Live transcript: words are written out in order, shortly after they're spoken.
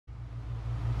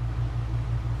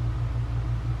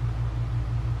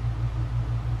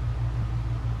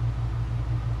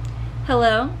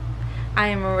Hello, I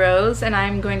am Rose and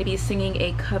I'm going to be singing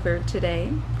a cover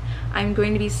today. I'm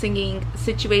going to be singing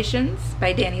Situations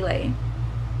by Danileigh.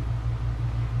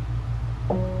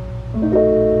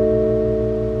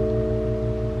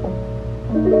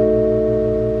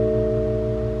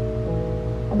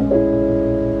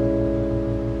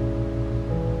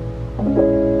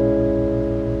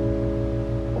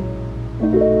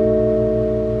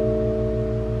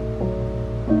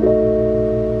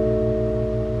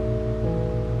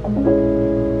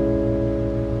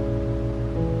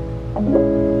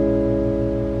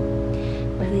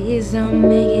 Please don't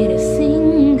make it a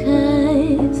scene,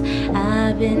 'cause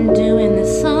I've been doing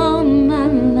this all my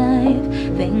life.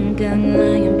 Think I'm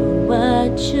lying, but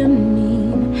what you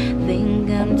mean? Think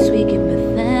I'm tweaking,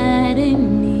 but that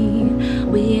ain't me.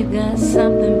 We've got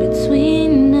something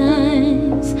between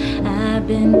us. I've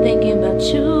been thinking about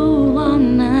you all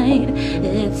night.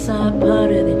 It's all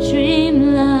part of the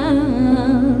dream,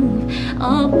 love,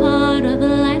 all part of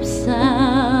the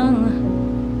lifestyle.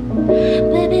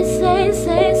 Baby, say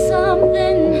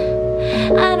something.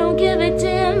 I don't give a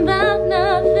damn about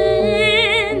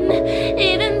nothing.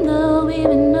 Even though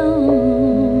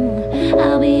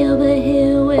I'll be over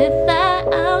here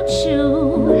without you.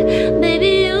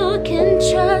 Baby, you can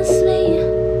trust me.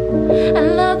 I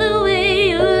love the way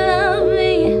you love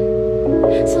me.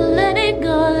 So let it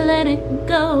go, let it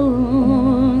go.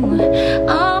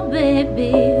 Oh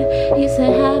baby, you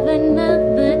said have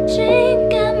another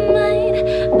drink, I might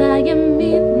buy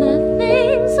me the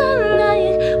things I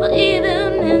like. Well, even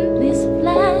in these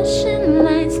flashing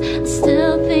lights, I'm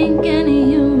still thinking of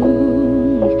you.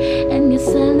 And you're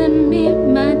selling me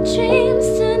my dreams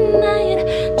tonight,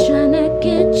 trying to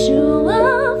get you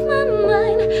off my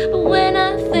mind. But when I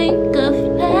think of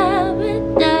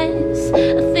paradise, I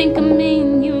think of me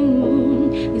and you.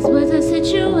 These words are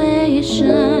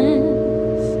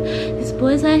situations. These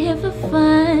boys are here for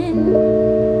fun.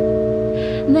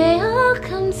 They all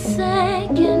come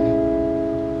second,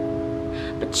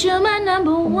 but you're my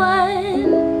number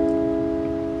one.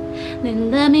 They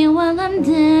love me while I'm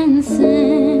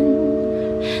dancing,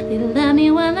 they love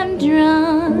me while I'm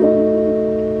drunk,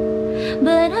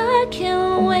 but I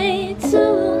can't wait to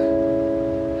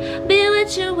be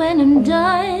with you when I'm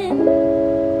done.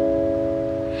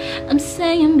 I'm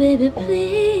saying, baby,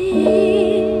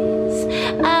 please,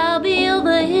 I'll be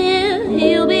over here,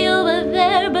 you'll be over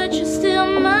there, but you're still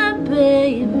my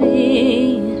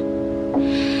baby.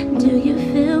 Do you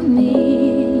feel me?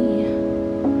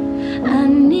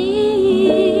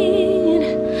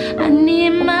 I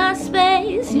need my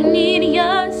space, you need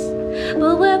yours,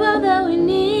 but we're both that we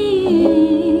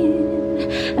need.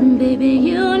 And baby,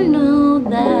 you know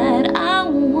that I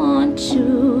want you.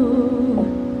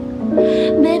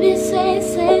 Baby, say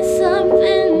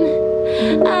something.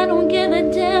 I don't give a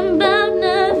damn about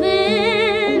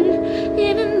nothing.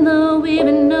 Even though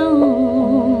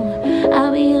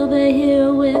I'll be over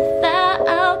here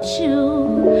without you.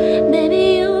 Baby,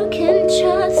 you can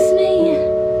trust me.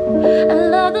 I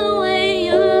love the way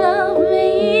you love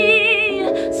me.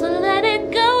 So let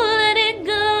it go, let it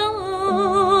go.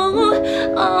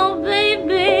 Oh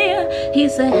baby, he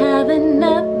said have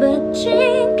another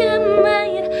drink, I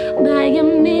might buy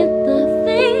me the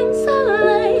things I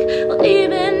like. Well,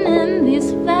 even in these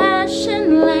fashion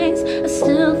lights, I'm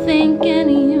still thinking of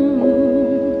you.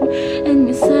 And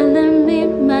you're selling me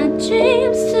my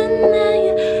dreams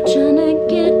tonight, trying to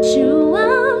get you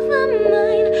off my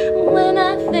mind. When I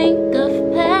think of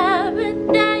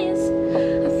paradise,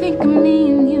 I think of me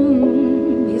and you.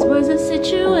 These words are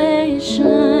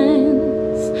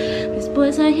situations. These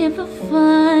boys are here for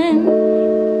fun.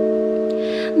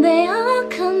 They all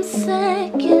come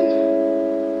second,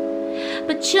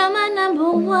 but you're my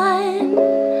number one.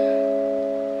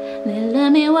 They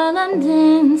love me while I'm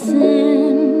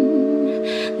dancing,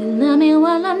 they love me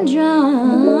while I'm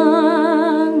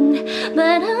drunk,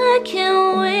 but I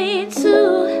can't wait to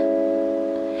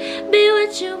be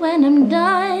with you when I'm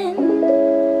done.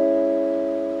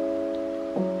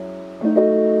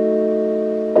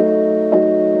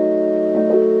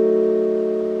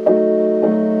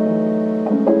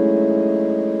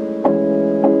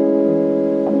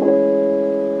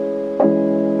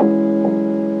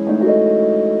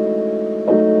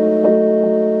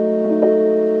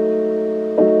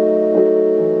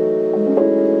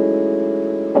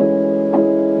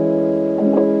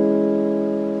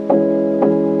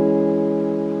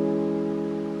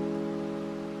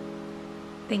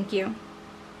 Thank you.